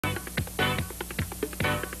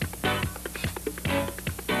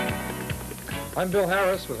I'm Bill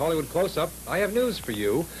Harris with Hollywood Close-Up. I have news for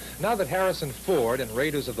you. Now that Harrison Ford and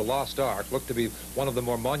Raiders of the Lost Ark look to be one of the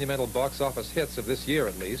more monumental box office hits of this year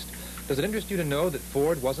at least, does it interest you to know that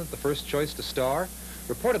Ford wasn't the first choice to star?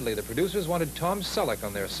 Reportedly, the producers wanted Tom Selleck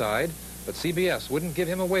on their side, but CBS wouldn't give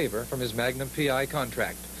him a waiver from his Magnum P.I.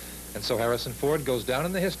 contract. And so Harrison Ford goes down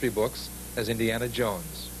in the history books as Indiana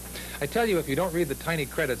Jones. I tell you, if you don't read the tiny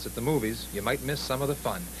credits at the movies, you might miss some of the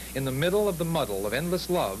fun. In the middle of the muddle of endless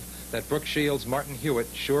love, that Brooke Shields, Martin Hewitt,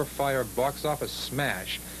 surefire box office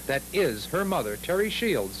smash, that is her mother, Teri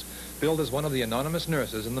Shields, billed as one of the anonymous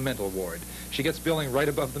nurses in the mental ward. She gets billing right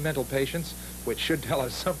above the mental patients, which should tell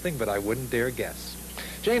us something, but I wouldn't dare guess.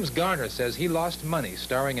 James Garner says he lost money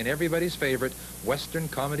starring in everybody's favorite Western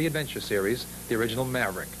comedy adventure series, the original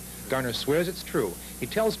Maverick. Garner swears it's true. He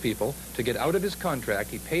tells people to get out of his contract,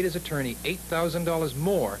 he paid his attorney $8,000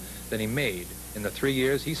 more than he made in the 3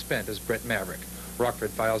 years he spent as Brett Maverick.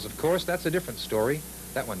 Rockford Files, of course, that's a different story.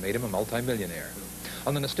 That one made him a multimillionaire.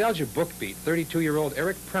 On the Nostalgia Book Beat, 32-year-old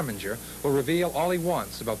Eric Preminger will reveal all he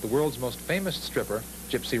wants about the world's most famous stripper,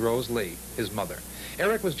 Gypsy Rose Lee, his mother.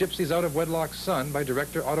 Eric was Gypsy's out-of-wedlock son by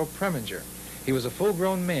director Otto Preminger. He was a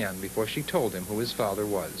full-grown man before she told him who his father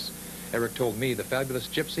was. Eric told me the fabulous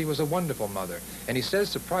Gypsy was a wonderful mother, and he says,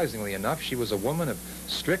 surprisingly enough, she was a woman of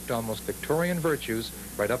strict, almost Victorian virtues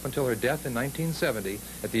right up until her death in 1970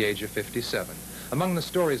 at the age of 57. Among the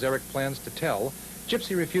stories Eric plans to tell,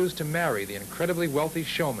 Gypsy refused to marry the incredibly wealthy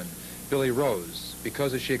showman, Billy Rose,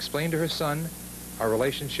 because, as she explained to her son, our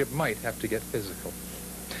relationship might have to get physical.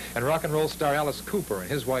 And rock and roll star Alice Cooper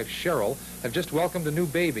and his wife Cheryl have just welcomed a new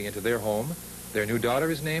baby into their home. Their new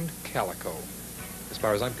daughter is named Calico. As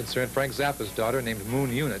far as I'm concerned, Frank Zappa's daughter, named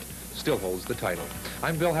Moon Unit, still holds the title.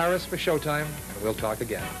 I'm Bill Harris for Showtime, and we'll talk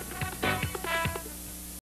again.